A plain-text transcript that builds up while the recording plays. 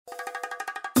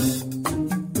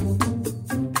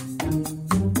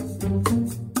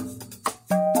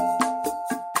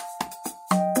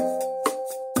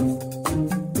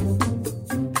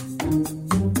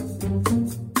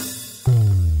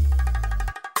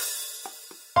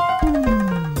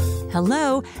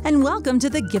Hello, and welcome to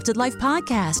the Gifted Life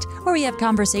Podcast, where we have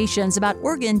conversations about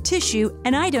organ, tissue,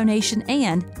 and eye donation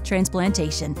and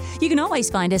transplantation. You can always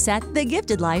find us at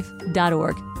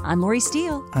thegiftedlife.org. I'm Lori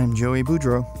Steele. I'm Joey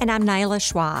Boudreau. And I'm Nyla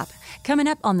Schwab. Coming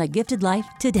up on The Gifted Life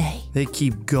today. They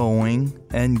keep going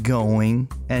and going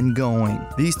and going.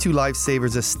 These two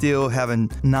lifesavers are still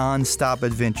having non-stop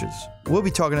adventures. We'll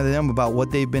be talking to them about what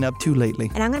they've been up to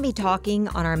lately. And I'm going to be talking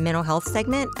on our mental health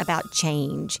segment about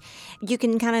change. You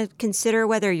can kind of consider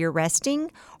whether you're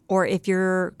resting or if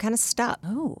you're kind of stuck.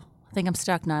 Oh, I think I'm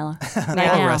stuck, Nyla.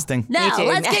 Or resting. No,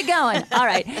 let's get going. All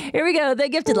right, here we go. The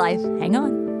Gifted Life. Hang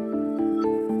on.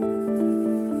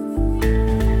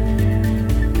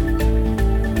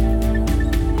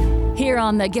 Here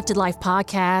on the Gifted Life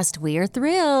Podcast, we are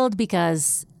thrilled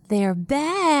because they're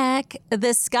back.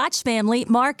 The Scotch family,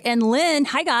 Mark and Lynn.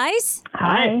 Hi, guys.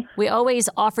 Hi. We always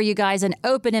offer you guys an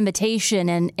open invitation,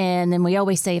 and then we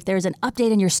always say, if there's an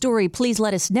update in your story, please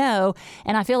let us know.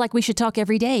 And I feel like we should talk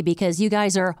every day because you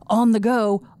guys are on the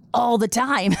go all the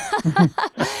time.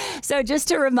 So just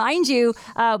to remind you,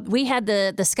 we had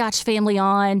the Scotch family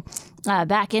on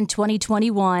back in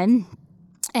 2021.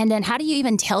 And then how do you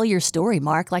even tell your story,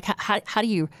 Mark? Like, how do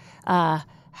you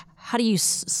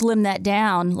slim that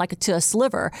down like to a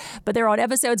sliver? But they're on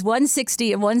episodes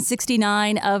 160 and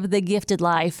 169 of The Gifted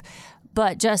Life.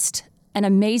 But just an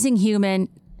amazing human.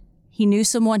 He knew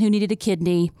someone who needed a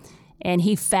kidney, and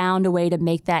he found a way to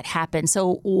make that happen.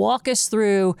 So walk us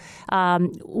through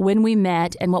when we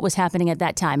met and what was happening at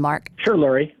that time, Mark. Sure,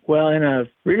 Lori. Well, in a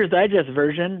Reader's Digest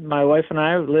version, my wife and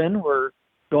I, Lynn, were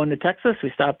going to Texas.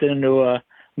 We stopped into a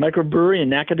microbrewery in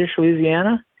Natchitoches,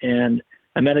 Louisiana, and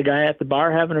I met a guy at the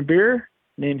bar having a beer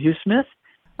named Hugh Smith.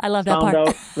 I love that part. Found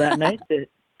out that night that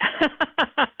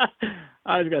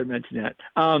I was going to mention that.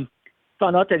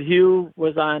 Found out that Hugh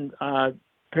was on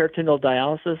peritoneal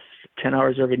dialysis 10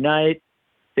 hours every night,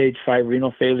 stage 5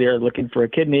 renal failure, looking for a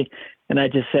kidney. And I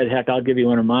just said, heck, I'll give you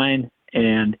one of mine.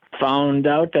 And found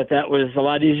out that was a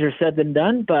lot easier said than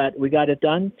done, but we got it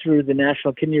done through the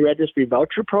National Kidney Registry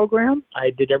Voucher Program. I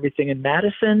did everything in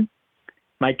Madison.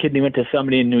 My kidney went to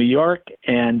somebody in New York,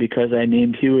 and because I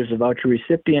named Hugh as a voucher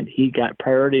recipient, he got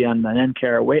priority on the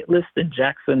NCAR wait list in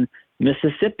Jackson,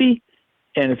 Mississippi.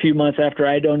 And a few months after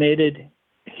I donated,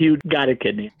 Hugh got a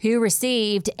kidney. Hugh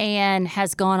received and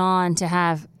has gone on to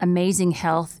have amazing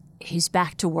health. He's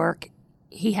back to work.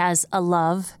 He has a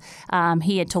love.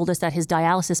 He had told us that his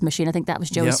dialysis machine, I think that was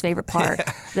Joey's favorite part.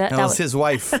 That was his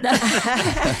wife.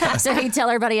 So he'd tell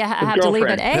everybody I have to leave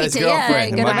at 8. His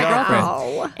girlfriend. Go to my girlfriend.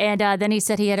 Wow. And then he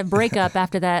said he had a breakup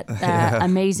after that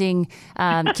amazing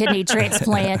kidney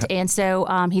transplant. And so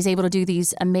he's able to do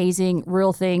these amazing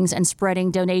real things and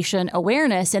spreading donation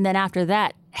awareness. And then after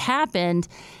that happened,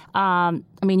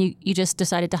 you just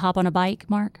decided to hop on a bike,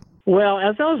 Mark? Well,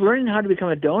 as I was learning how to become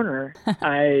a donor,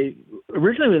 I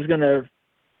originally was going to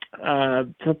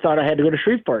thought I had to go to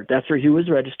Shreveport. That's where he was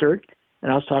registered,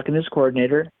 and I was talking to his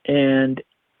coordinator. And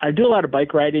I do a lot of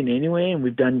bike riding anyway, and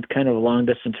we've done kind of long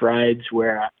distance rides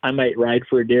where I might ride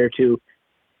for a day or two,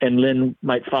 and Lynn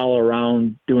might follow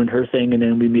around doing her thing, and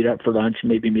then we meet up for lunch, and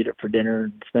maybe meet up for dinner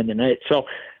and spend the night. So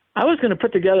I was going to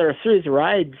put together a series of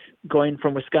rides going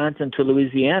from Wisconsin to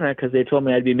Louisiana because they told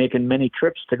me I'd be making many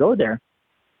trips to go there.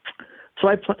 So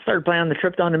I started planning the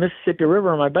trip down the Mississippi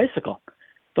River on my bicycle.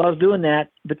 So I was doing that,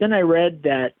 but then I read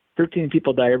that 13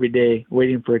 people die every day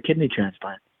waiting for a kidney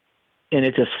transplant, and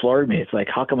it just floored me. It's like,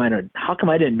 how come I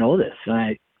didn't know this? And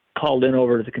I called in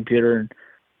over to the computer, and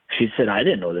she said, I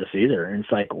didn't know this either. And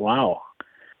it's like, wow,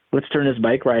 let's turn this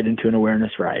bike ride into an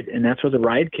awareness ride, and that's where the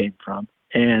ride came from.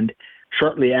 And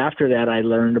shortly after that, I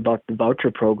learned about the voucher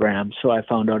program, so I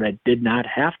found out I did not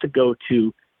have to go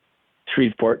to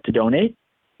Shreveport to donate,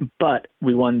 but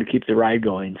we wanted to keep the ride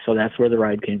going, so that's where the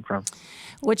ride came from.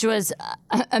 Which was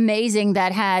amazing.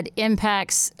 That had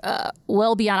impacts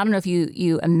well beyond, I don't know if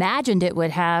you imagined it would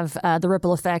have the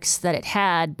ripple effects that it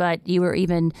had, but you were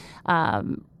even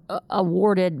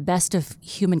awarded Best of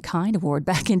Humankind Award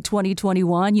back in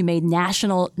 2021. You made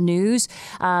national news.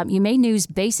 You made news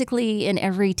basically in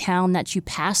every town that you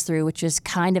passed through, which is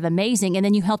kind of amazing. And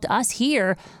then you helped us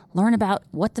here learn about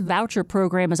what the voucher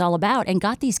program is all about and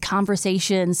got these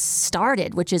conversations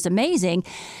started, which is amazing.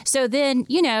 So then,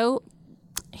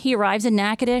 he arrives in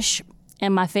Natchitoches,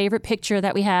 and my favorite picture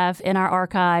that we have in our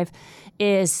archive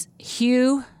is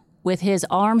Hugh with his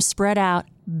arms spread out,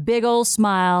 big old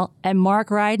smile, and Mark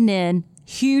riding in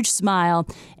huge smile,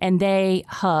 and they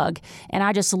hug. And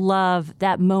I just love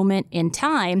that moment in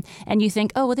time. And you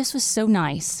think, oh, well, this was so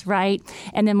nice, right?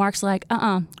 And then Mark's like,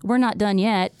 we're not done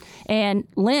yet. And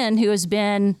Lynn, who has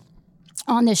been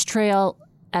on this trail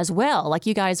as well, like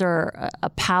you guys are a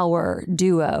power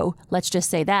duo, let's just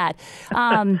say that.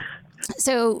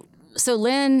 So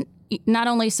Lynn, not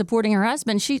only supporting her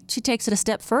husband, she takes it a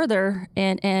step further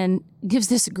and gives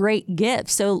this great gift.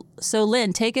 So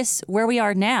Lynn, take us where we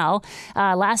are now.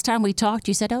 Last time we talked,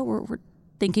 you said, we're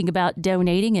thinking about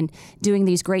donating and doing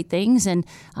these great things. And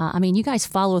I mean, you guys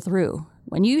follow through.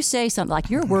 When you say something like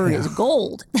your word is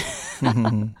gold.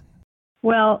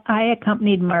 Well, I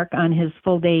accompanied Mark on his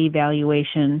full day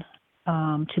evaluation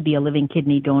to be a living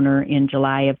kidney donor in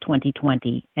July of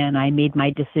 2020. And I made my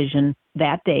decision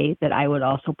that day that I would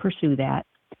also pursue that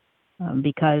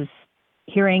because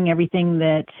hearing everything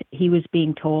that he was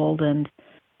being told and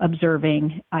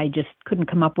observing, I just couldn't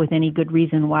come up with any good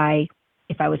reason why,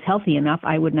 if I was healthy enough,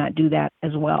 I would not do that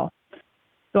as well.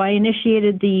 So I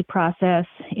initiated the process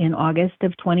in August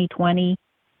of 2020.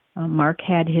 Mark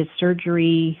had his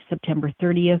surgery September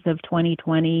 30th of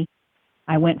 2020.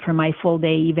 I went for my full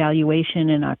day evaluation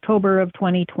in October of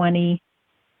 2020.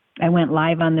 I went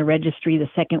live on the registry the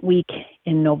second week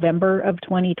in November of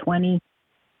 2020.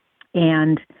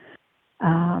 And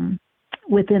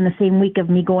within the same week of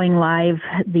me going live,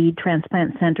 the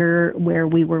transplant center where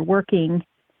we were working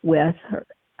with,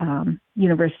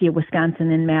 University of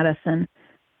Wisconsin in Madison,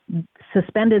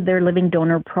 suspended their living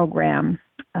donor program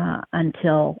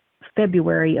until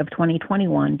February of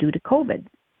 2021 due to COVID.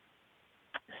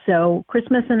 So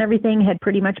Christmas and everything had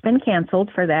pretty much been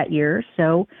canceled for that year.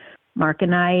 So Mark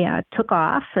and I took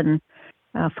off and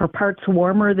for parts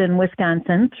warmer than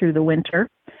Wisconsin through the winter.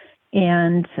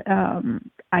 And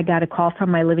I got a call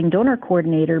from my living donor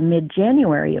coordinator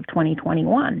mid-January of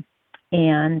 2021.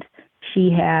 And she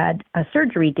had a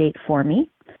surgery date for me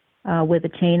with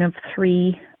a chain of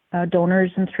 3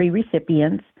 donors and 3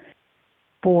 recipients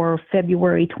for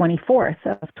February 24th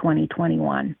of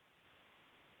 2021.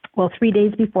 Well, 3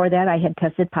 days before that, I had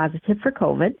tested positive for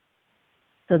COVID.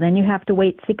 So then you have to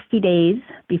wait 60 days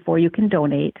before you can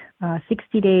donate,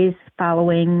 60 days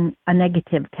following a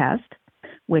negative test,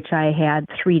 which I had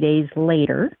 3 days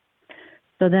later.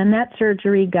 So then that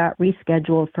surgery got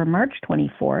rescheduled for March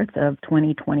 24th of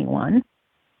 2021.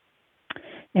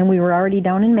 And we were already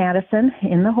down in Madison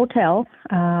in the hotel,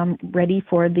 ready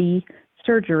for the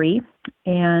surgery.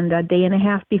 And a day and a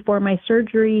half before my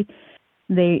surgery,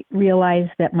 they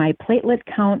realized that my platelet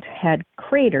count had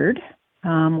cratered,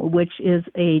 which is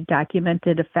a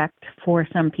documented effect for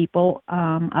some people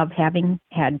of having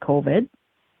had COVID.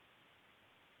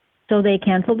 So they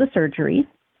canceled the surgery.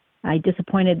 I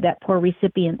disappointed that poor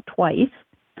recipient twice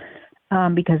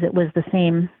because it was the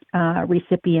same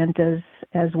recipient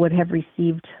as would have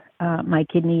received my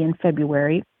kidney in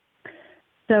February.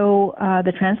 So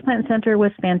the transplant center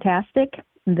was fantastic.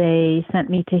 They sent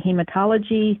me to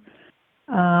hematology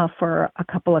for a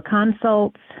couple of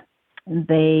consults.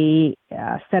 They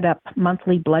set up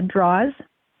monthly blood draws,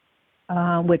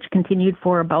 which continued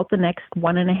for about the next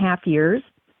 1.5 years.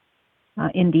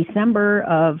 In December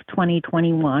of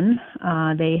 2021,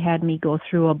 they had me go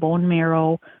through a bone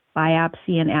marrow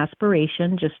biopsy and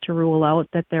aspiration just to rule out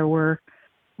that there were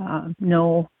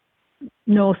no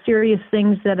serious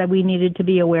things that we needed to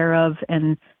be aware of,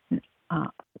 and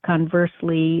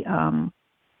conversely,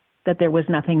 that there was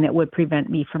nothing that would prevent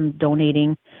me from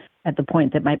donating at the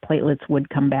point that my platelets would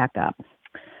come back up.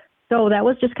 So that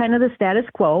was just kind of the status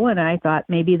quo, and I thought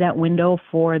maybe that window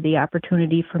for the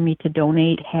opportunity for me to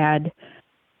donate had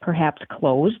perhaps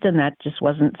closed, and that just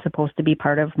wasn't supposed to be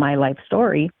part of my life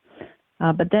story.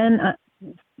 But then,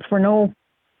 for no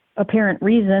apparent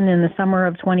reason, in the summer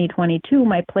of 2022,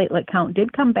 my platelet count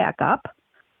did come back up.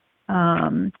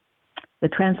 The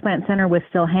transplant center was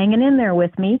still hanging in there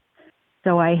with me,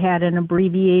 so I had an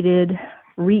abbreviated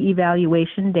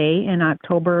reevaluation day in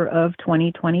October of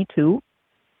 2022,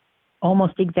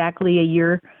 almost exactly a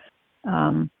year,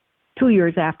 2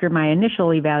 years after my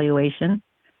initial evaluation.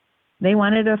 They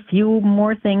wanted a few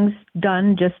more things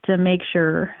done just to make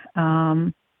sure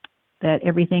that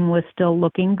everything was still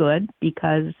looking good,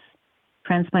 because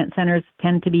transplant centers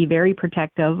tend to be very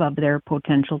protective of their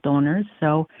potential donors.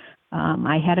 So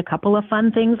I had a couple of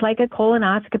fun things like a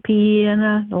colonoscopy and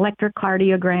an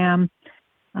electrocardiogram.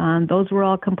 Those were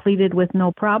all completed with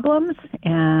no problems.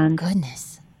 And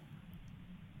goodness.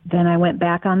 Then I went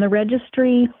back on the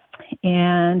registry,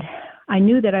 and I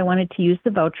knew that I wanted to use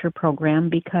the voucher program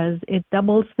because it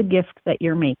doubles the gift that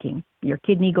you're making. Your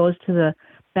kidney goes to the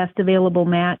best available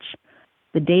match.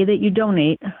 The day that you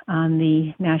donate on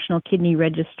the National Kidney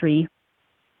Registry,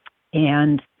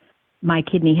 and my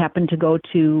kidney happened to go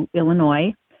to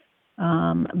Illinois.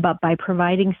 But by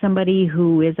providing somebody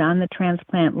who is on the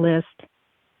transplant list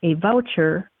a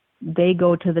voucher, they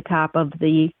go to the top of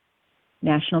the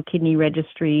National Kidney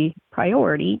Registry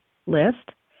priority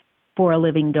list for a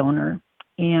living donor.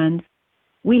 And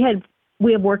we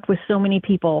have worked with so many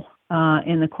people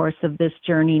in the course of this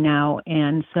journey now.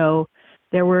 And so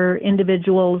there were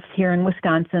individuals here in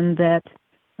Wisconsin that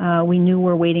we knew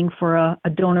were waiting for a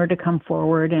donor to come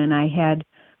forward. And I had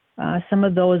some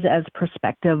of those as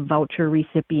prospective voucher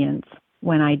recipients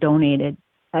when I donated.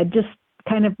 Just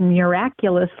kind of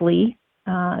miraculously,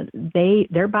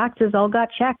 their boxes all got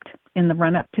checked in the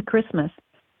run-up to Christmas.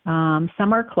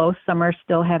 Some are close, some are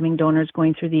still having donors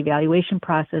going through the evaluation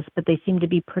process, but they seem to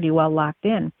be pretty well locked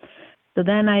in. So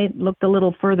then I looked a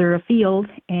little further afield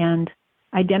and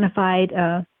identified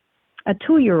a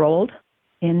 2-year-old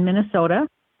in Minnesota,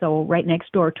 so right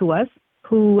next door to us,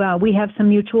 who we have some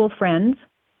mutual friends.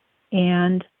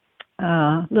 And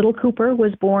little Cooper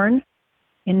was born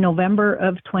in November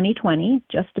of 2020,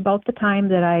 just about the time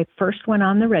that I first went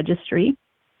on the registry,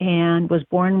 and was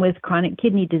born with chronic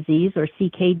kidney disease, or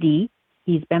CKD.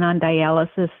 He's been on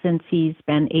dialysis since he's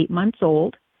been 8 months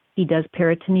old. He does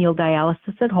peritoneal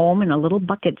dialysis at home in a little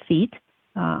bucket seat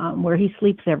where he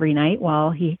sleeps every night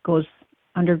while he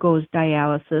undergoes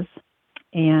dialysis.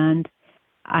 And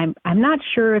I'm not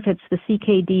sure if it's the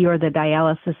CKD or the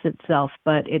dialysis itself,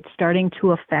 but it's starting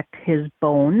to affect his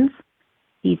bones.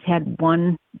 He's had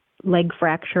one leg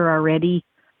fracture already,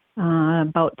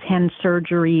 about 10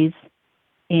 surgeries,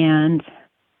 and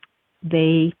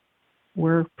they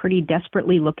were pretty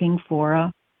desperately looking for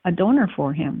a donor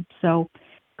for him. So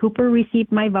Cooper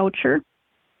received my voucher,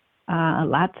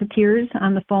 lots of tears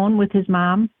on the phone with his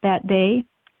mom that day.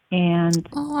 And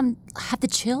I have the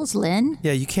chills, Lynn.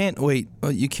 Yeah, you can't wait.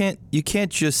 You can't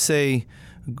just say,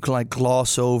 like,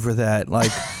 gloss over that.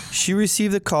 Like, she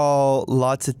received a call,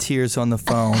 lots of tears on the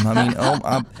phone. I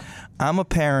mean, I'm a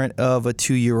parent of a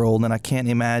 2-year-old, and I can't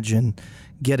imagine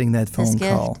getting that phone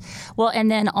call. Well,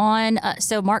 and then on,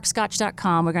 so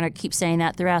markscotch.com, we're going to keep saying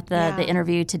that throughout the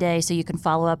interview today, so you can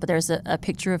follow up. But there's a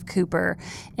picture of Cooper,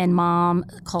 and Mom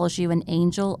calls you an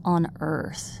angel on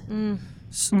earth.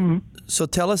 So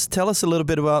tell us a little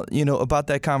bit about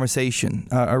that conversation.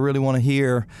 I really want to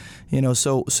hear,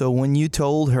 so when you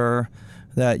told her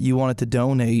that you wanted to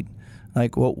donate,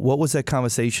 like what was that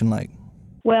conversation like?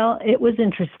 Well, it was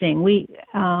interesting.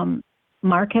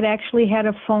 Mark had actually had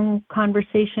a phone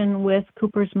conversation with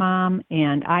Cooper's mom,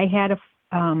 and I had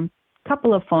a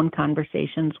couple of phone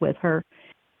conversations with her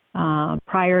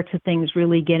prior to things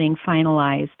really getting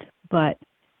finalized. But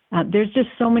there's just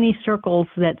so many circles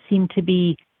that seem to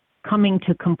be coming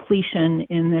to completion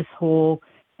in this whole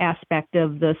aspect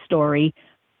of the story.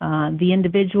 The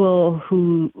individual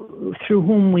through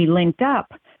whom we linked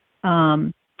up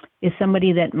is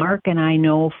somebody that Mark and I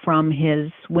know from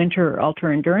his winter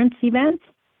ultra endurance events,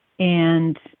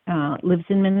 and lives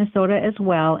in Minnesota as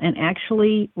well, and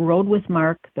actually rode with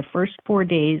Mark the first 4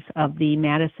 days of the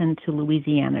Madison to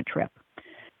Louisiana trip.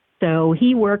 So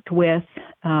he worked with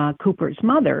Cooper's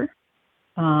mother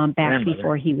back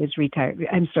before he was retired.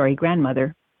 I'm sorry,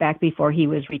 grandmother, back before he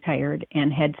was retired,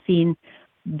 and had seen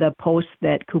the post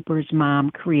that Cooper's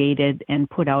mom created and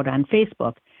put out on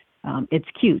Facebook. It's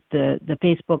cute. The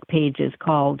Facebook page is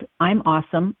called "I'm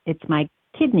Awesome. It's My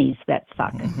Kidneys That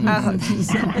Suck."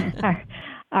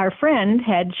 Our friend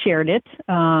had shared it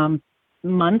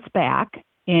months back,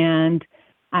 and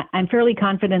I'm fairly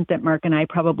confident that Mark and I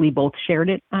probably both shared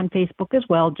it on Facebook as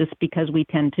well, just because we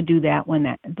tend to do that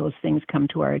when those things come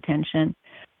to our attention.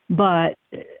 But,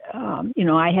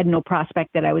 I had no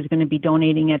prospect that I was going to be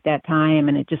donating at that time,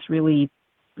 and it just really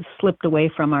slipped away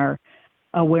from our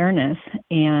awareness.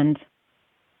 And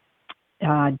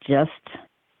just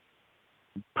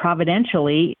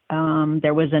providentially,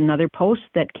 there was another post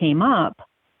that came up,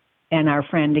 and our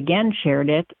friend again shared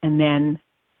it, and then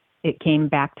it came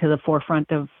back to the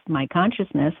forefront of my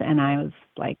consciousness, and I was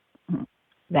like,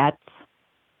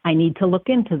 I need to look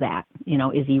into that.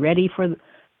 Is he ready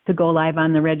to go live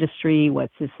on the registry?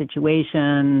 What's his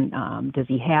situation? Does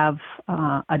he have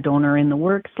a donor in the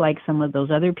works like some of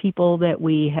those other people that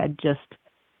we had just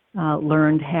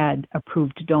learned had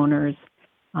approved donors?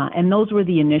 And those were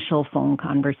the initial phone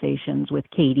conversations with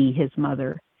Katie, his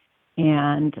mother,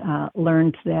 and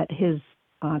learned that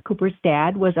Cooper's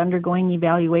dad was undergoing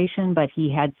evaluation, but he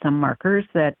had some markers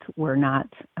that were not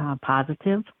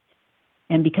positive.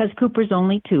 And because Cooper's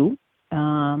only 2,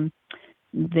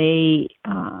 the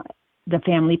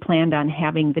family planned on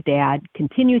having the dad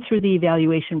continue through the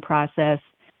evaluation process.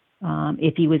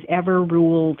 If he was ever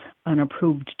ruled an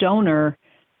approved donor,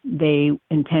 they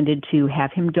intended to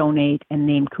have him donate and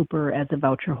name Cooper as a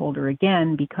voucher holder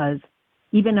again, because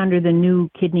even under the new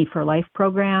Kidney for Life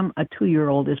program, a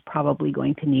 2-year-old is probably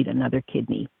going to need another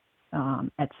kidney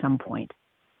at some point.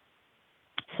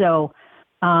 So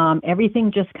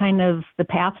everything just the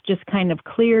path just kind of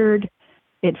cleared.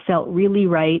 It felt really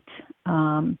right.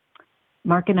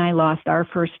 Mark and I lost our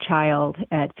first child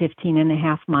at 15 and a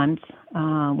half months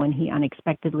when he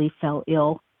unexpectedly fell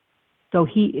ill. So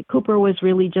Cooper was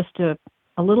really just a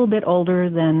little bit older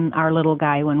than our little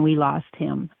guy when we lost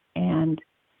him. And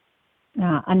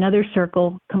another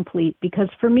circle complete, because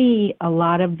for me, a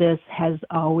lot of this has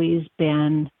always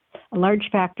been a large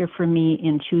factor for me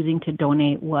in choosing to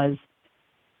donate was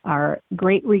our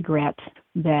great regret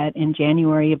that in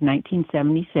January of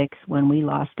 1976, when we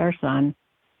lost our son,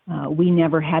 we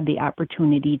never had the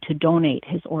opportunity to donate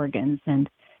his organs. And,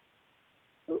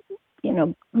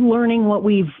 learning what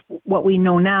we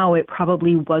know now, it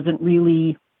probably wasn't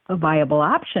really a viable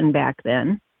option back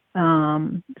then.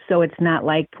 So it's not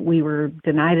like we were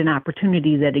denied an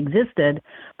opportunity that existed,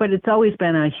 but it's always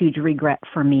been a huge regret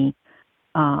for me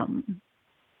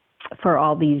for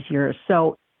all these years.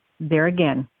 So there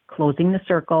again, closing the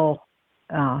circle,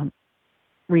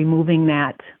 removing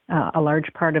that, a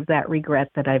large part of that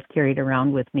regret that I've carried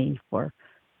around with me for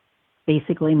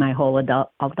basically my whole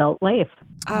adult life.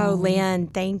 Oh, Lynn,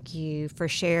 thank you for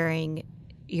sharing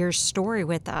your story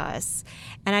with us.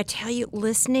 And I tell you,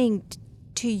 listening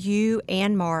to you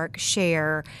and Mark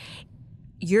share,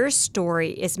 your story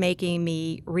is making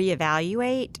me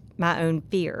reevaluate my own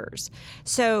fears.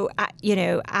 So,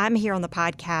 I'm here on the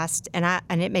podcast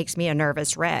and it makes me a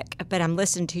nervous wreck, but I'm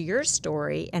listening to your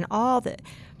story and all the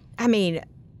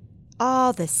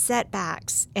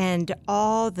setbacks and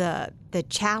all the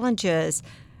challenges.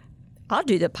 I'll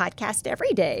do the podcast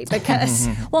every day because...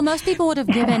 Well, most people would have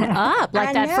given up,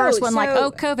 like that first one,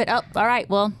 COVID. Oh, all right,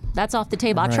 well, that's off the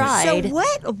table. Right. I tried.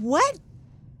 So what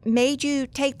made you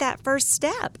take that first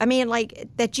step? I mean, like,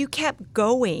 that you kept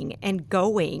going and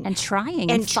going. And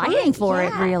trying and fighting for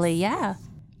it, really, yeah.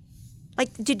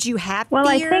 Like, did you have Well,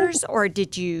 fears, or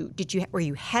were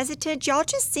you hesitant? Y'all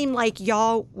just seemed like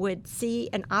y'all would see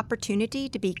an opportunity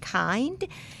to be kind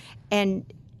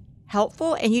and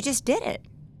helpful, and you just did it.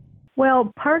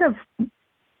 Well, part of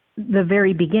the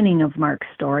very beginning of Mark's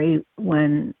story,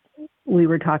 when we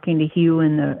were talking to Hugh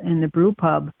in the brew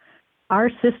pub, our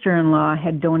sister-in-law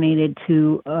had donated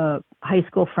to a high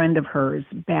school friend of hers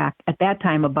back at that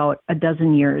time, about a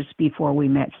dozen years before we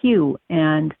met Hugh,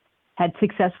 and had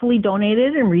successfully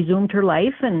donated and resumed her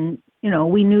life. And,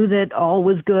 we knew that all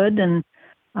was good and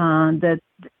that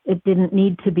it didn't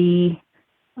need to be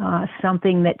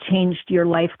something that changed your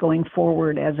life going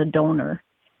forward as a donor.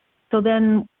 So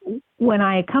then when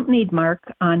I accompanied Mark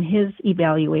on his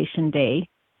evaluation day,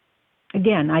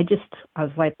 again, I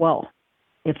was like, well,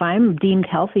 if I'm deemed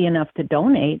healthy enough to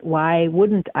donate, why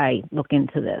wouldn't I look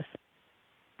into this?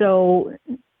 So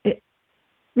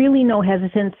really no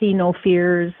hesitancy, no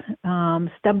fears,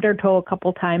 stubbed our toe a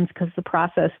couple times because the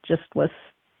process just was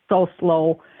so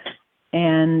slow.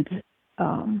 And,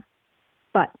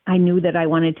 but I knew that I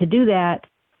wanted to do that.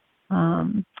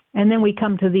 And then we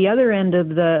come to the other end of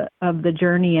the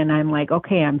journey, and I'm like,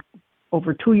 okay, I'm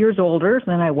over 2 years older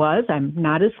than I was. I'm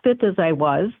not as fit as I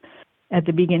was at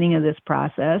the beginning of this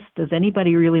process. Does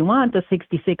anybody really want a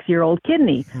 66-year-old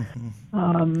kidney? Yes.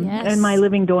 And my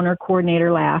living donor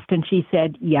coordinator laughed, and she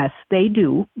said, yes, they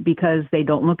do, because they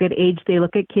don't look at age, they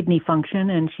look at kidney function.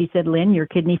 And she said, Lynn, your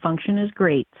kidney function is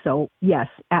great. So yes,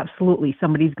 absolutely,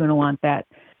 somebody's going to want that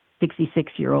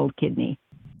 66-year-old kidney.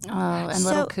 Oh, and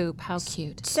little Coop, how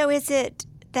cute. So is it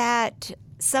that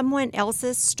someone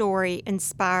else's story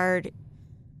inspired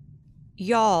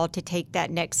y'all to take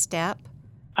that next step?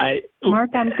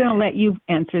 Mark, I'm going to let you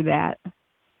answer that.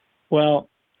 Well,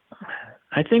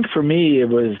 I think for me it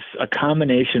was a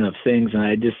combination of things, and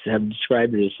I just have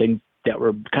described it as things that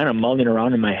were kind of mulling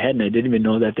around in my head, and I didn't even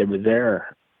know that they were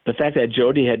there. The fact that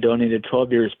Jody had donated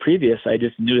 12 years previous, I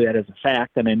just knew that as a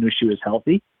fact, and I knew she was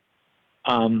healthy.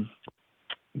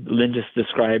 Lynn just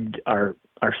described our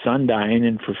son dying,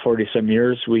 and for 40-some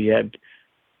years we had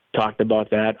talked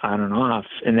about that on and off,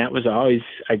 and that was always,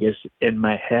 I guess, in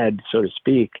my head, so to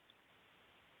speak.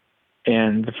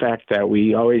 And the fact that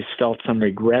we always felt some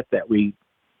regret that we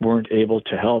weren't able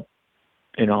to help,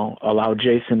 allow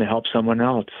Jason to help someone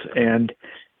else. And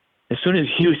as soon as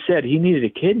Hugh said he needed a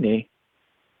kidney,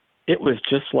 it was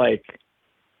just like,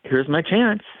 here's my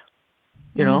chance,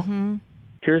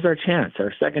 Here's our chance,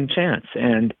 our second chance.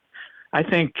 And I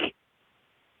think,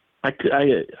 I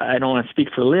don't want to speak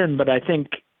for Lynn, but I think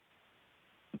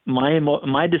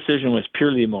my decision was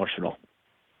purely emotional.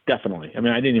 definitely. I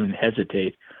mean, I didn't even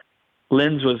hesitate.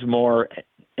 Lynn's was more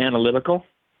analytical.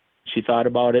 She thought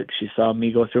about it. She saw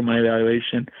me go through my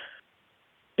evaluation.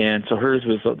 And so hers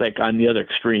was like on the other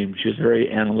extreme. She was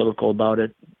very analytical about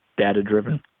it,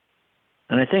 data-driven.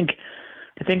 And I think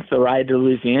the ride to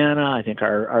Louisiana, I think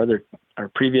our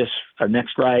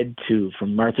next ride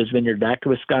from Martha's Vineyard back to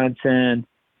Wisconsin,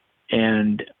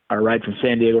 and our ride from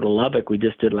San Diego to Lubbock we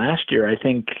just did last year. I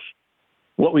think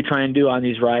what we try and do on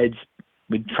these rides,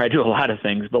 we try to do a lot of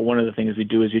things, but one of the things we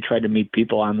do is we try to meet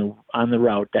people on the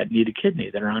route that need a kidney,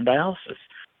 that are on dialysis,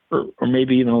 or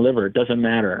maybe even a liver. It doesn't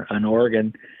matter, an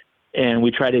organ, and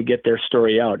we try to get their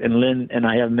story out. And Lynn and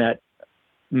I have met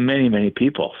many, many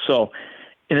people. So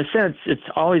in a sense,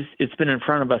 it's been in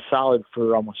front of us solid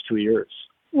for almost 2 years.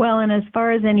 Well, and as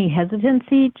far as any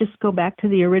hesitancy, just go back to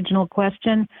the original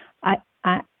question.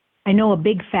 I know a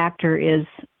big factor is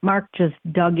Mark just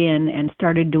dug in and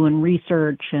started doing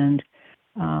research, and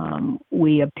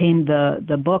we obtained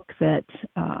the book that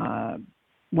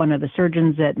one of the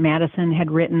surgeons at Madison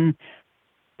had written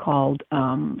called,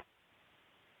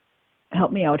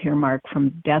 help me out here, Mark,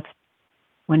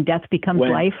 When Death Becomes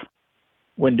Life.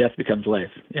 When Death Becomes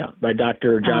Life, yeah, by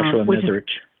Dr. Joshua Mezrich.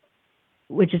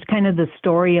 Which is kind of the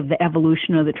story of the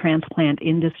evolution of the transplant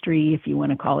industry, if you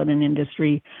want to call it an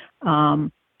industry.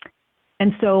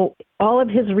 And so all of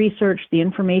his research, the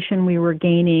information we were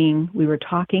gaining, we were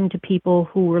talking to people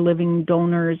who were living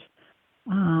donors,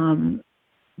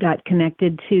 got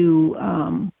connected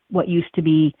to what used to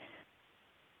be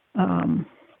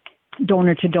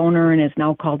Donor to Donor and is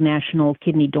now called National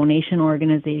Kidney Donation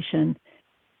Organization.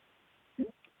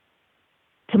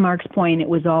 To Mark's point, it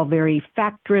was all very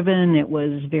fact-driven. It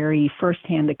was very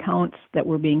first-hand accounts that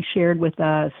were being shared with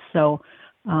us. So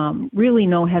really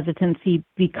no hesitancy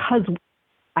because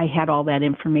I had all that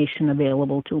information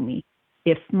available to me.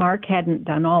 If Mark hadn't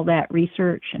done all that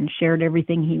research and shared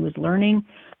everything he was learning,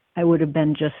 I would have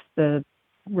been just the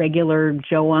regular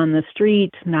Joe on the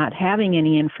street, not having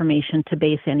any information to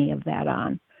base any of that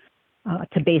on,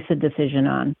 to base a decision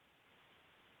on.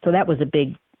 So that was a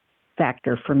big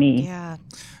factor for me. Yeah.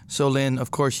 So Lynn,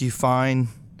 of course, you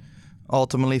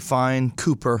ultimately find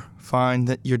Cooper,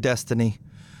 find your destiny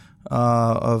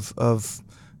of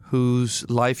whose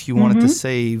life you wanted to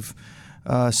save.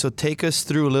 So take us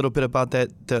through a little bit about that,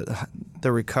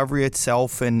 the recovery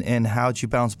itself, and how'd you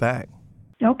bounce back?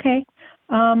 Okay.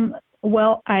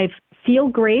 Well, I feel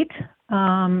great.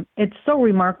 It's so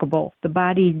remarkable. The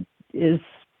body is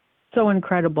so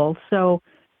incredible. So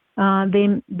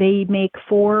they make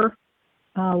 4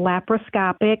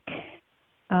 laparoscopic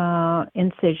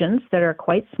incisions that are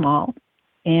quite small,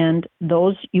 and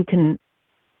those you can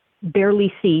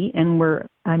barely see. And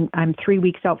I'm 3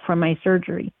 weeks out from my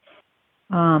surgery.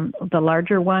 The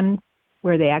larger one,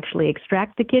 where they actually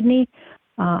extract the kidney,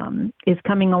 is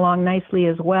coming along nicely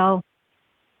as well.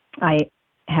 I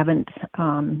haven't.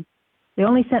 They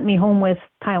only sent me home with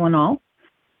Tylenol,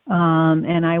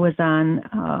 and I was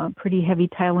on pretty heavy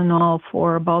Tylenol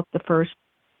for about the first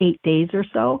 8 days or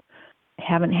so.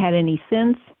 Haven't had any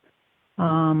since.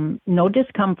 No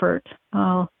discomfort.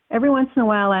 Every once in a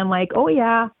while, I'm like, oh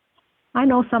yeah, I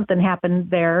know something happened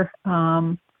there.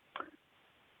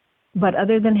 But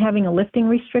other than having a lifting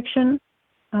restriction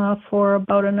for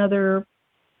about another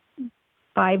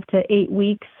 5 to 8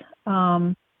 weeks,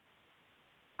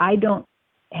 I don't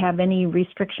have any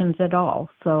restrictions at all.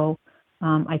 So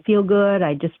I feel good.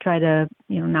 I just try to,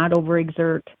 not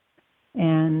overexert,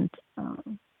 and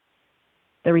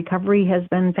the recovery has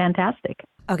been fantastic.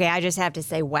 Okay, I just have to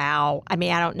say, wow. I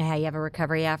mean, I don't know how you have a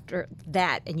recovery after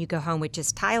that, and you go home with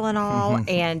just Tylenol,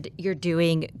 and you're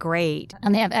doing great.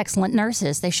 And they have excellent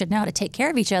nurses. They should know how to take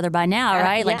care of each other by now,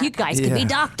 right? Like, you guys could be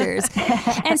doctors.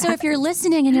 And so if you're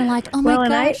listening and you're like, oh my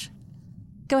gosh,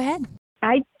 go ahead.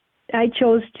 I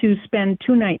chose to spend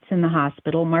 2 nights in the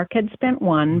hospital. Mark had spent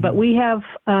 1, but we have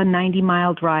a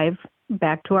 90-mile drive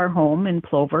back to our home in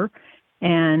Plover.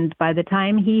 And by the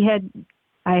time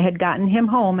I had gotten him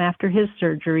home after his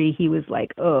surgery, he was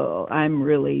like, oh,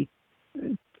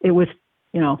 it was,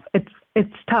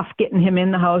 it's tough getting him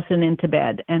in the house and into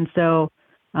bed. And so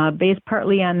based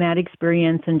partly on that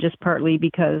experience and just partly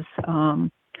because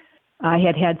I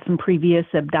had some previous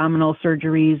abdominal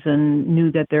surgeries and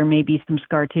knew that there may be some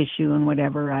scar tissue and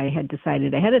whatever, I had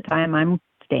decided ahead of time I'm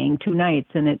staying 2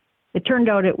 nights. And it turned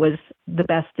out it was the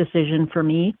best decision for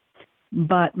me.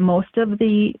 But most of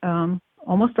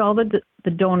almost all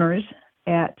the donors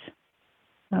at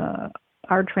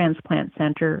our transplant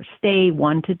center stay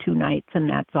 1 to 2 nights, and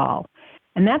that's all.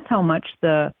 And that's how much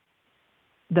the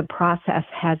process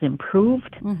has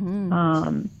improved.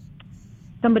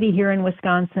 somebody here in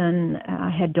Wisconsin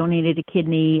had donated a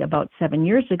kidney about 7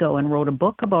 years ago and wrote a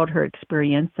book about her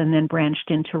experience, and then branched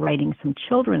into writing some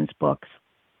children's books,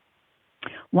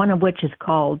 one of which is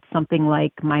called something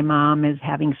like My Mom is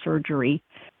Having Surgery.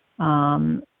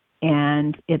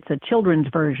 And it's a children's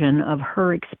version of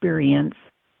her experience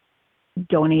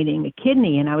donating a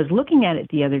kidney. And I was looking at it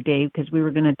the other day because we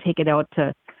were going to take it out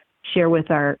to share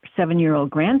with our 7-year-old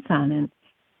grandson. And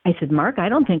I said, Mark, I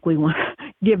don't think we want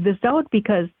to give this out,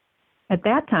 because at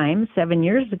that time, 7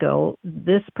 years ago,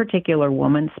 this particular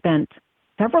woman spent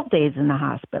several days in the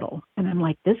hospital. And I'm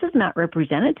like, this is not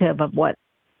representative of what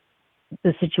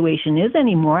the situation is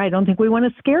anymore. I don't think we want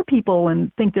to scare people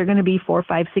and think they're going to be 4,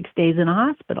 5, 6 days in a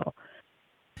hospital.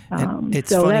 It's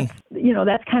so funny.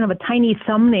 That's kind of a tiny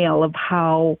thumbnail of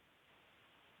how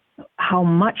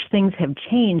much things have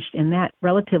changed in that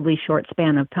relatively short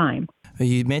span of time.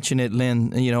 You mentioned it,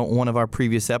 Lynn. One of our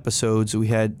previous episodes, we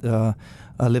had a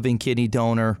living kidney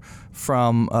donor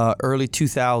from early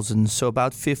 2000s, so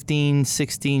about 15,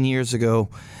 16 years ago,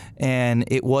 and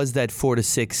it was that 4 to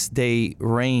 6 day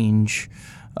range.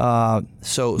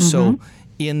 So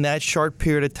in that short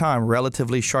period of time,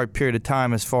 relatively short period of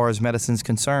time as far as medicine's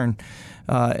concerned,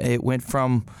 it went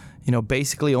from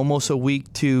basically almost a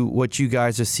week to what you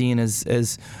guys are seeing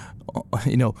as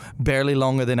barely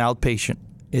longer than outpatient.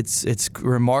 It's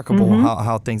remarkable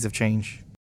how things have changed.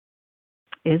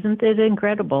 Isn't it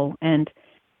incredible? And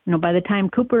by the time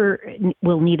Cooper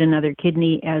will need another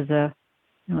kidney as a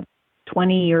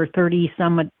 20 or 30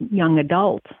 some young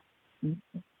adult,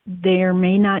 there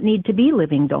may not need to be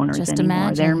living donors Just anymore.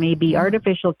 imagine. There may be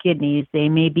artificial kidneys. They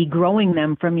may be growing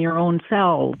them from your own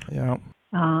cells. Yeah.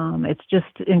 It's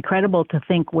just incredible to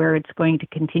think where it's going to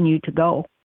continue to go.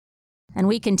 And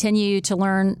we continue to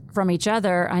learn from each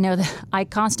other. I know that I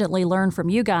constantly learn from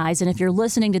you guys. And if you're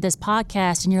listening to this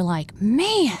podcast and you're like,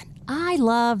 man, I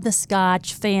love the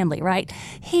Scotch family, right?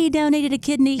 He donated a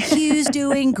kidney. Hugh's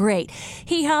doing great.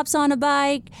 He hops on a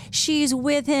bike. She's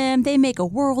with him. They make a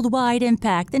worldwide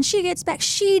impact. Then she gets back.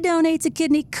 She donates a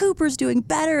kidney. Cooper's doing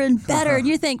better and better. And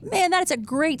you think, man, that's a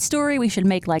great story. We should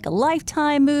make like a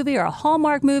Lifetime movie or a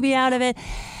Hallmark movie out of it.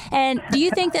 And do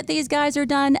you think that these guys are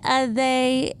done?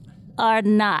 They are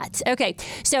not. Okay,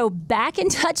 so back in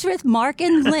touch with Mark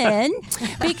and Lynn,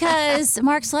 because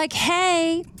Mark's like,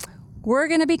 hey, we're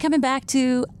going to be coming back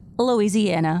to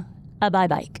Louisiana by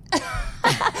bike.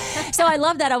 So I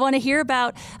love that. I want to hear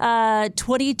about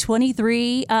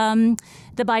 2023,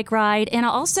 the bike ride. And I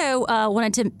also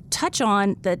wanted to touch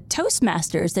on the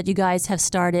Toastmasters that you guys have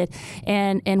started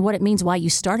and what it means, why you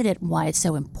started it, and why it's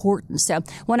so important. So I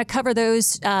want to cover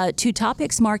those two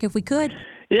topics, Mark, if we could.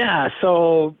 Yeah,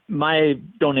 so my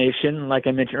donation, like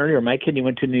I mentioned earlier, my kidney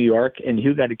went to New York, and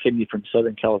Hugh got a kidney from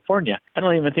Southern California. I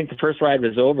don't even think the first ride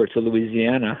was over to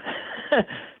Louisiana.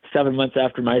 7 months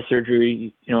after my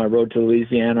surgery, I rode to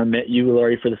Louisiana, met you,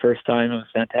 Lori, for the first time. It was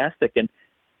fantastic. And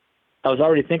I was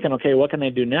already thinking, okay, what can I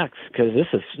do next? Because this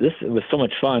was so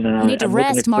much fun. And You need to I'm looking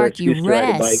rest, for an Mark. excuse You to ride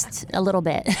a bike. rest a little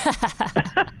bit.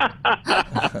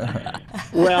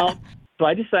 Well, so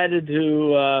I decided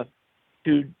to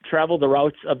travel the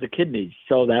routes of the kidneys.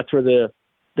 So that's where the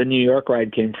New York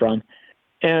ride came from.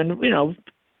 And,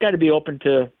 got to be open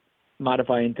to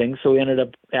modifying things. So we ended up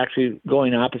actually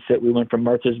going opposite. We went from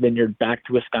Martha's Vineyard back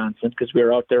to Wisconsin because we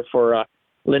were out there for,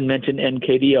 Lynn mentioned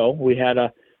NKDO. We had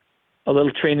a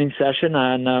little training session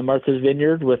on Martha's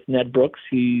Vineyard with Ned Brooks.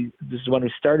 This is one who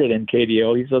started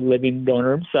NKDO. He's a living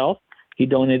donor himself. He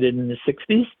donated in the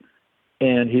 60s.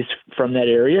 And he's from that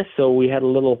area, so we had a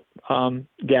little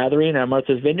gathering at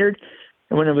Martha's Vineyard.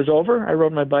 And when it was over, I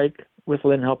rode my bike with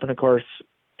Lynn helping, of course,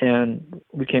 and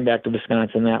we came back to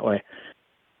Wisconsin that way.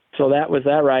 So that was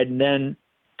that ride. And then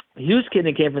Hugh's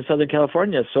kidney came from Southern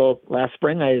California. So last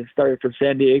spring, I started from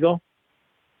San Diego,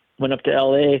 went up to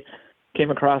L.A., came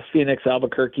across Phoenix,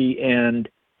 Albuquerque, and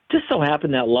just so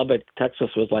happened that Lubbock, Texas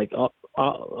was like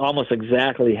almost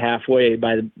exactly halfway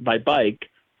by bike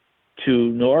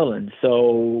to New Orleans.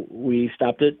 So we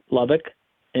stopped at Lubbock,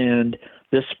 and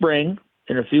this spring,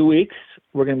 in a few weeks,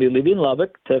 we're going to be leaving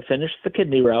Lubbock to finish the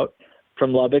kidney route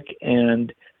from Lubbock,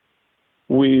 and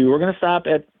we were going to stop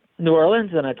at New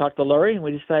Orleans, and I talked to Lori, and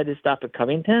we decided to stop at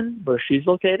Covington, where she's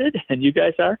located, and you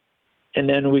guys are. And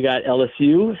then we got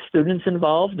LSU students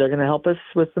involved. They're going to help us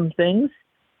with some things,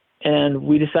 and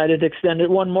we decided to extend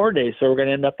it one more day, so we're going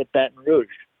to end up at Baton Rouge.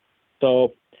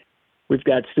 So we've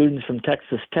got students from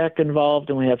Texas Tech involved,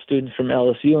 and we have students from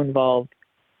LSU involved.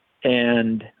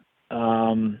 And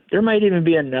there might even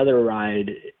be another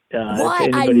ride.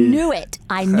 What? I knew it.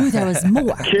 I knew there was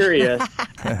more. Curious.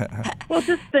 Well,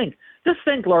 just think. just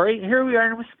think, Lori, here we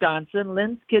are in Wisconsin.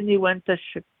 Lynn's kidney went to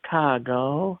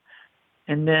Chicago,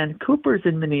 and then Cooper's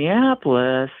in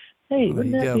Minneapolis. Hey,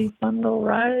 wouldn't that be a fun little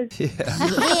ride?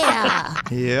 Yeah.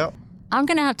 Yep. I'm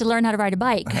going to have to learn how to ride a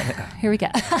bike. Here we go.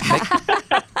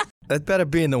 That better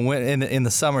be in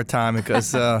the summertime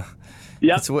because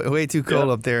it's way too cold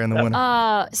up there in the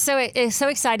winter. So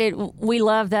excited. We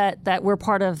love that we're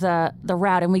part of the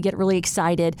route, and we get really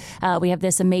excited. We have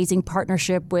this amazing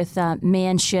partnership with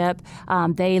Manship.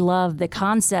 They love the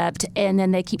concept, and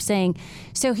then they keep saying,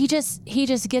 so he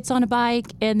just gets on a bike,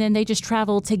 and then they just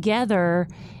travel together,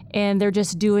 and they're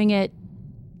just doing it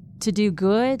to do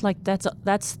good. Like that's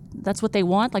what they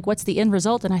want. Like, what's the end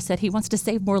result? And I said, he wants to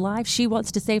save more lives. She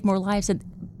wants to save more lives.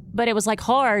 But it was like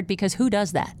hard because who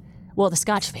does that? Well, the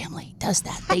Scotch family does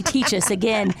that. They teach us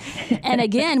again and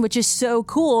again, which is so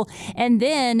cool. And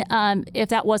then if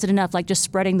that wasn't enough, like just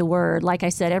spreading the word, like I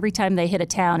said, every time they hit a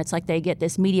town, it's like they get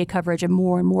this media coverage and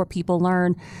more people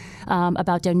learn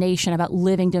about donation, about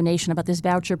living donation, about this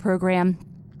voucher program.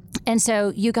 And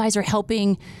so you guys are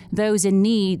helping those in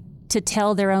need to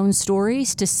tell their own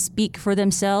stories, to speak for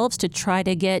themselves, to try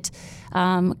to get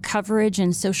coverage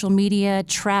and social media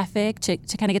traffic to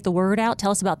kind of get the word out.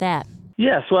 Tell us about that.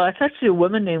 Yes, well, it's actually a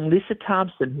woman named Lisa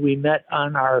Thompson who we met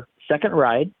on our second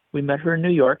ride. We met her in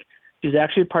New York. She's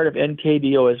actually part of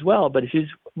NKDO as well, but she's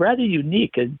rather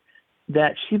unique in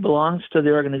that she belongs to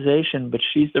the organization, but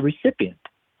she's the recipient.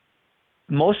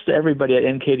 Most everybody at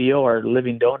NKDO are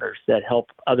living donors that help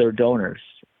other donors.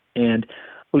 And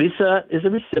Lisa is a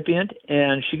recipient,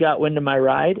 and she got wind of my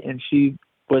ride, and she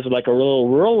was like a little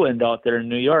whirlwind out there in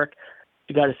New York.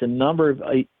 She got us a number of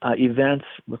events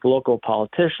with local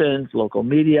politicians, local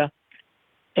media.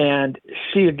 And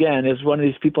she, again, is one of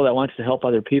these people that wants to help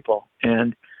other people.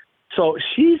 And so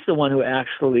she's the one who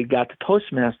actually got the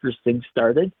Toastmasters thing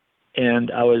started.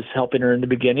 And I was helping her in the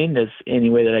beginning as any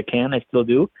way that I can. I still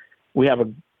do. We have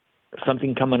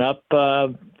something coming up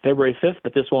February 5th,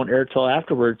 but this won't air till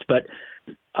afterwards. But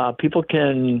people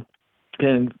can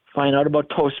find out about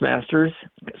Toastmasters.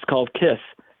 It's called KISS,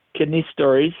 Kidney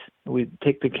Stories. We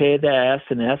take the K, the S,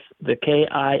 and S, the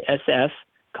KISS,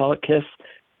 call it KISS.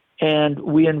 And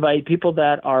we invite people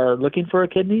that are looking for a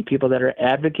kidney, people that are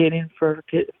advocating for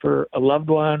a loved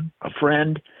one, a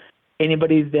friend,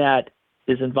 anybody that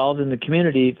is involved in the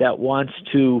community that wants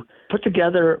to put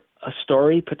together a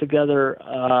story, put together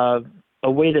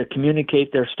a way to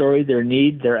communicate their story, their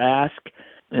need, their ask,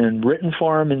 in written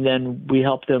form, and then we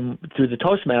help them through the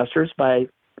Toastmasters by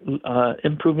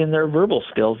improving their verbal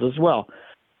skills as well.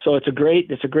 So it's a great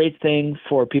thing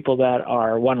for people that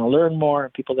want to learn more,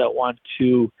 people that want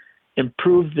to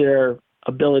improve their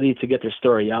ability to get their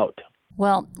story out.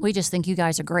 Well, we just think you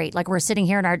guys are great. Like, we're sitting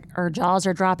here and our jaws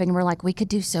are dropping, and we're like, we could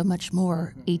do so much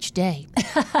more each day.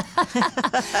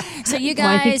 So you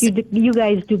guys... Well, I think you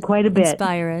guys do quite a bit.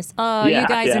 Inspire us. Oh, yeah, you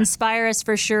guys inspire us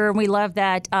for sure. And we love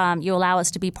that you allow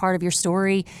us to be part of your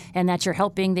story and that you're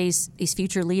helping these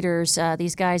future leaders,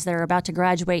 these guys that are about to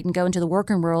graduate and go into the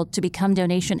working world, to become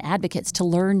donation advocates, to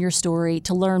learn your story,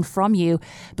 to learn from you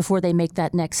before they make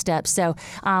that next step. So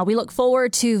we look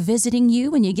forward to visiting you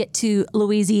when you get to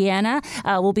Louisiana.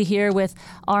 We'll be here with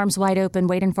arms wide open,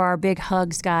 waiting for our big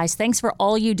hugs, guys. Thanks for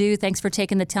all you do. Thanks for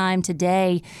taking the time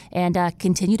today, and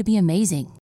continue to be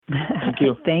amazing. Thank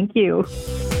you. Thank you.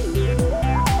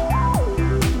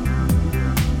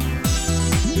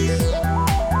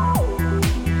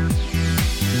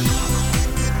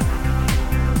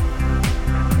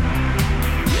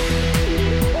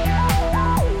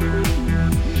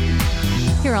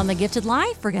 Here on The Gifted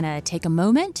Life, we're going to take a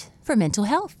moment for mental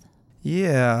health.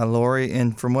 Yeah, Lori,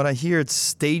 and from what I hear, it's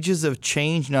stages of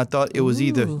change, and I thought it was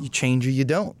either you change or you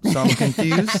don't. So I'm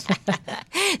confused.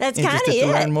 That's kind of it. To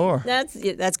learn more.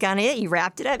 That's kind of it. You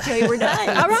wrapped it up. Tell you we're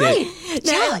done. All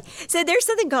right. So there's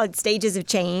something called stages of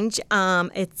change.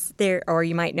 It's there, or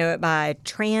you might know it by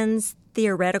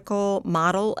trans-theoretical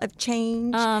model of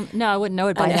change. No, I wouldn't know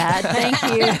it by that.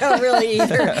 Thank you. I don't really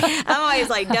either. I'm always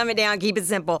like, dumb it down, keep it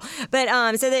simple. But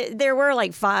so there were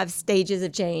like 5 stages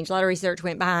of change. A lot of research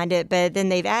went behind it, but then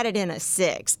they've added in a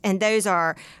 6th. And those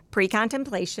are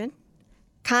pre-contemplation,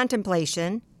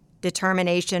 contemplation,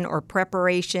 determination or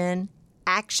preparation,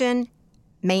 action,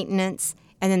 maintenance,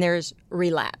 and then there's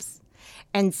relapse.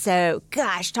 And so,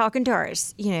 gosh, talking to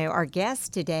our guests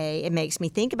today, it makes me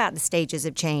think about the stages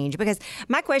of change, because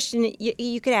my question,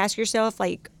 you could ask yourself,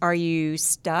 like, are you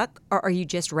stuck or are you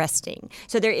just resting?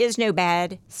 So there is no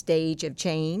bad stage of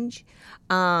change.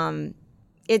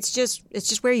 it's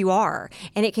just where you are,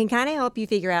 and it can kind of help you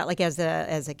figure out, like as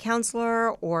a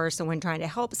counselor or someone trying to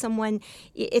help someone,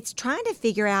 it's trying to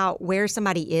figure out where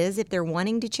somebody is, if they're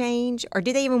wanting to change, or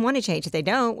do they even want to change. If they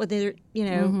don't, well, they're,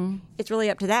 it's really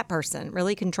up to that person.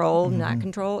 Really control, not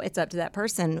control. It's up to that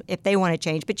person if they want to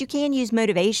change. But you can use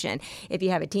motivation. If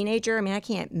you have a teenager, I mean, I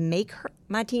can't make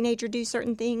my teenager do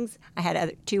certain things. I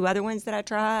had two other ones that I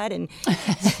tried, and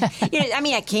I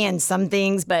mean, I can some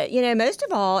things, but most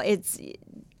of all,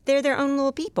 they're their own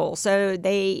little people. So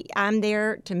I'm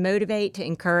there to motivate, to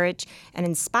encourage, and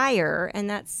inspire, and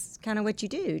that's kind of what you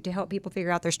do to help people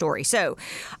figure out their story. So,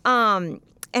 and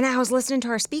I was listening to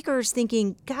our speakers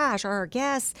thinking, gosh, our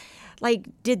guests, like,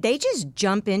 did they just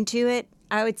jump into it?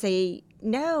 I would say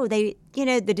no. They,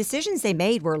 the decisions they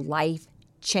made were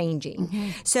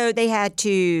life-changing. So they had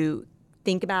to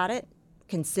think about it,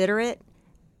 consider it,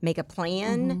 make a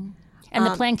plan. And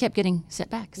the plan kept getting set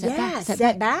back.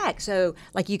 So,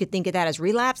 like, you could think of that as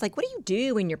relapse. Like, what do you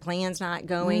do when your plan's not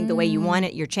going the way you want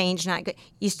it, your change not go?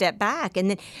 You step back, and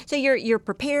then so you're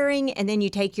preparing, and then you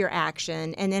take your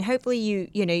action, and then hopefully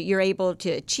you're able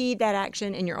to achieve that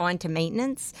action, and you're on to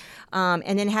maintenance.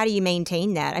 And then how do you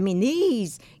maintain that? I mean,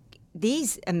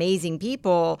 these amazing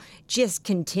people just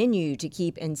continue to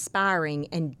keep inspiring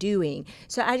and doing.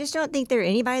 So I just don't think they're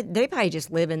anybody. They probably just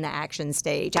live in the action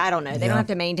stage. I don't know. They don't have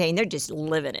to maintain. They're just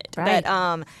living it. Right.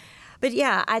 But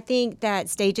yeah, I think that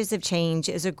stages of change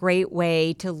is a great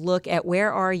way to look at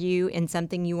where are you in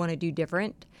something you want to do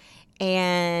different,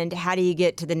 and how do you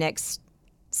get to the next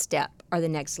step or the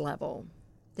next level.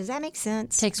 Does that make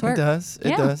sense? Takes work. It does.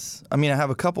 It does. I mean, I have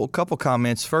a couple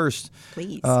comments first.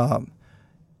 Please.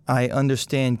 I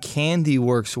understand candy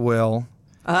works well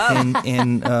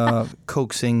in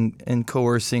coaxing and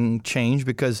coercing change,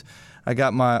 because I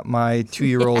got my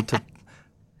 2-year-old to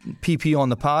pee on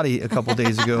the potty a couple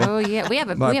days ago. Oh yeah, we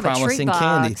have a promising treat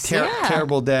candy. box.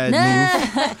 Terrible dad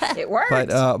move. It works.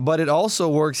 But it also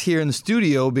works here in the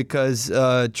studio, because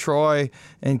Troy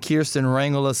and Kirsten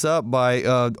wrangle us up by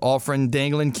offering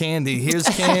dangling candy. Here's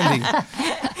candy.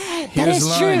 Here's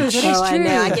lunch. True. That is true. I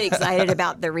know. I get excited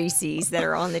about the Reese's that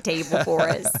are on the table for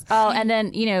us. Oh, and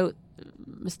then,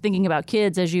 was thinking about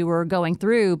kids as you were going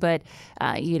through, but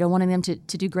you don't want them to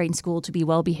do great in school, to be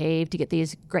well behaved, to get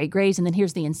these great grades, and then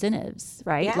here's the incentives,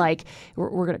 right? Yeah. Like we're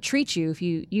going to treat you if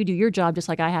you do your job just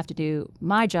like I have to do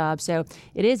my job. So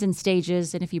it is in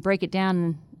stages, and if you break it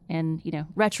down and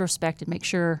retrospect and make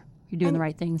sure you're doing the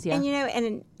right things, yeah.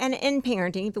 And and in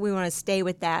parenting, if we want to stay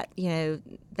with that,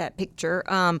 that picture.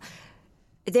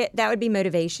 That would be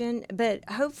motivation, but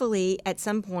hopefully at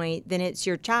some point, then it's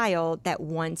your child that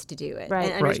wants to do it,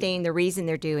 right. and understanding the reason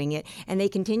they're doing it, and they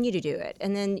continue to do it,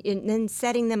 and then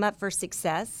setting them up for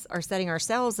success, or setting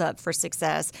ourselves up for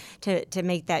success to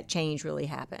make that change really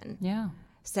happen. Yeah.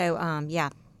 So yeah.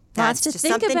 Lots That's to just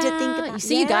think something about. to think about. You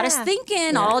see, you got us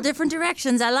thinking all different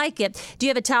directions. I like it. Do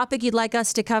you have a topic you'd like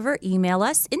us to cover? Email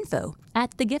us,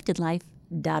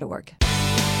 info@thegiftedlife.org.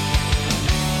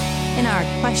 In our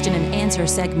question and answer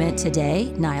segment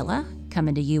today, Nyla,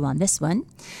 coming to you on this one.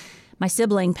 My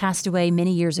sibling passed away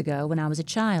many years ago when I was a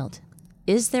child.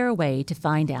 Is there a way to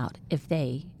find out if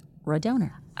they were a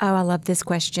donor? Oh, I love this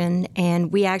question.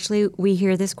 And we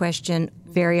hear this question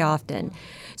very often.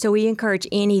 So we encourage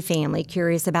any family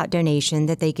curious about donation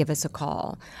that they give us a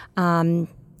call.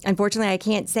 Unfortunately, I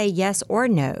can't say yes or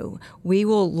no. We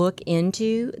will look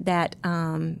into that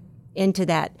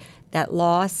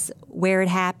loss, where it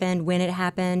happened, when it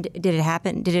happened, did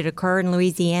it occur in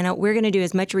Louisiana? We're going to do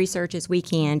as much research as we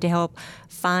can to help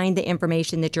find the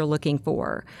information that you're looking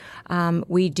for.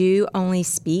 We do only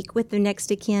speak with the next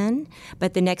of kin,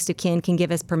 but the next of kin can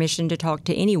give us permission to talk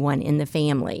to anyone in the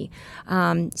family.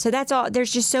 So that's all.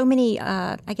 There's just so many,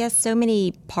 so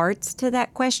many parts to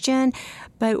that question.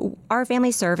 But our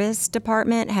family service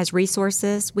department has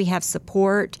resources. We have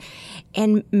support.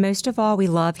 And most of all, we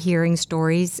love hearing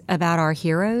stories about our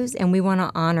heroes, and we want to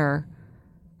honor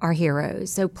our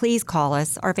heroes. So please call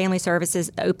us. Our family service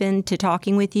is open to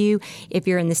talking with you. If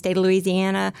you're in the state of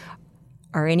Louisiana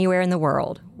or anywhere in the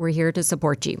world, we're here to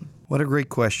support you. What a great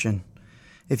question.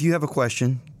 If you have a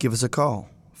question, give us a call.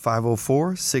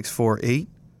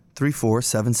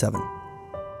 504-648-3477.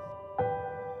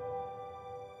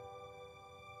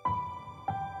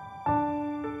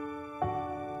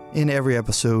 In every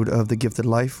episode of The Gifted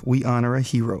Life, we honor a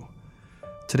hero.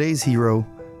 Today's hero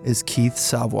is Keith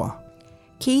Savoie.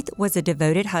 Keith was a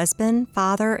devoted husband,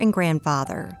 father, and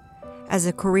grandfather. As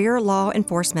a career law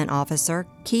enforcement officer,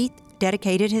 Keith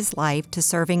dedicated his life to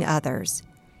serving others.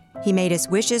 He made his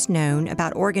wishes known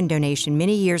about organ donation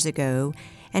many years ago,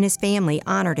 and his family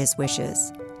honored his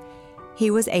wishes. He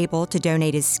was able to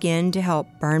donate his skin to help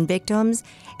burn victims,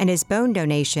 and his bone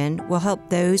donation will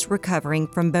help those recovering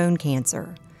from bone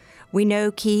cancer. We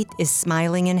know Keith is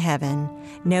smiling in heaven,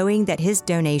 knowing that his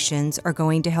donations are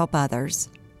going to help others.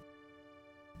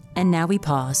 And now we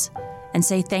pause and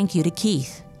say thank you to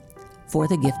Keith for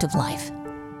the gift of life.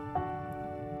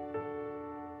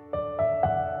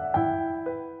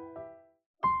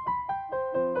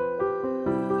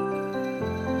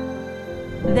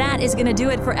 That is going to do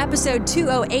it for episode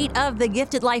 208 of The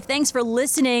Gifted Life. Thanks for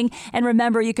listening. And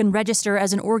remember, you can register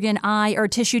as an organ, eye, or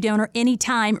tissue donor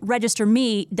anytime.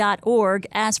 Registerme.org.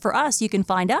 As for us, you can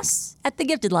find us at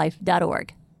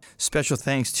thegiftedlife.org. Special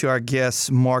thanks to our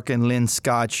guests, Mark and Lynn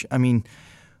Scotch. I mean,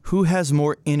 who has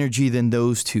more energy than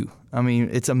those two? I mean,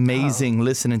 it's amazing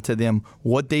listening to them,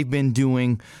 what they've been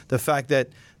doing, the fact that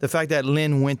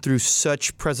Lynn went through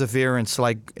such perseverance,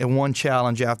 like one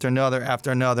challenge after another,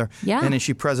 Yeah. and then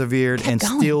she persevered and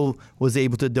going. still was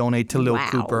able to donate to Lil Wow.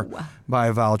 Cooper by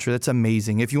a voucher. That's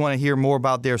amazing. If you want to hear more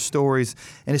about their stories,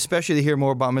 and especially to hear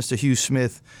more about Mr. Hugh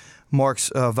Smith,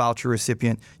 Mark's voucher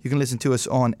recipient, you can listen to us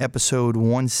on episode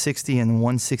 160 and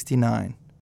 169.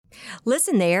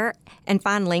 Listen there and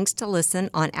find links to listen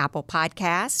on Apple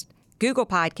Podcasts, Google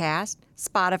Podcasts,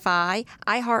 Spotify,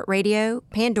 iHeartRadio,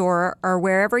 Pandora, or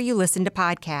wherever you listen to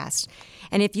podcasts.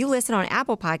 And if you listen on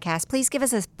Apple Podcasts, please give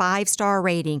us a 5-star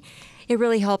rating. It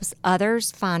really helps others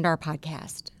find our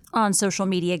podcast. On social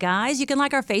media, guys, you can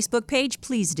like our Facebook page.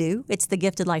 Please do. It's The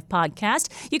Gifted Life Podcast.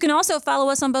 You can also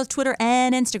follow us on both Twitter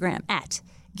and Instagram at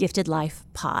Gifted Life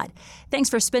Pod.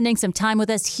 Thanks for spending some time with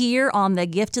us here on The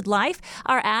Gifted Life.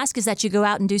 Our ask is that you go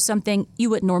out and do something you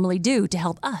wouldn't normally do to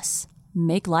help us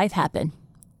make life happen.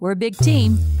 We're a big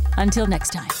team. Until next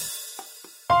time.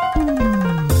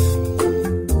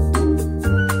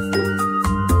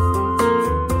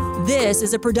 This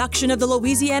is a production of the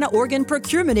Louisiana Organ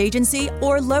Procurement Agency,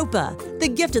 or LOPA. The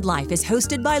Gifted Life is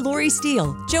hosted by Lori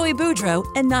Steele, Joey Boudreau,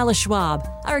 and Nala Schwab.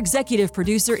 Our executive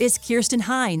producer is Kirsten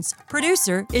Hines.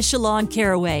 Producer is Shalon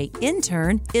Caraway.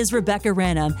 Intern is Rebecca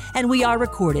Renham. And we are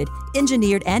recorded,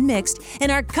 engineered, and mixed in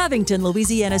our Covington,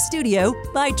 Louisiana studio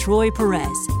by Troy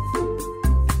Perez.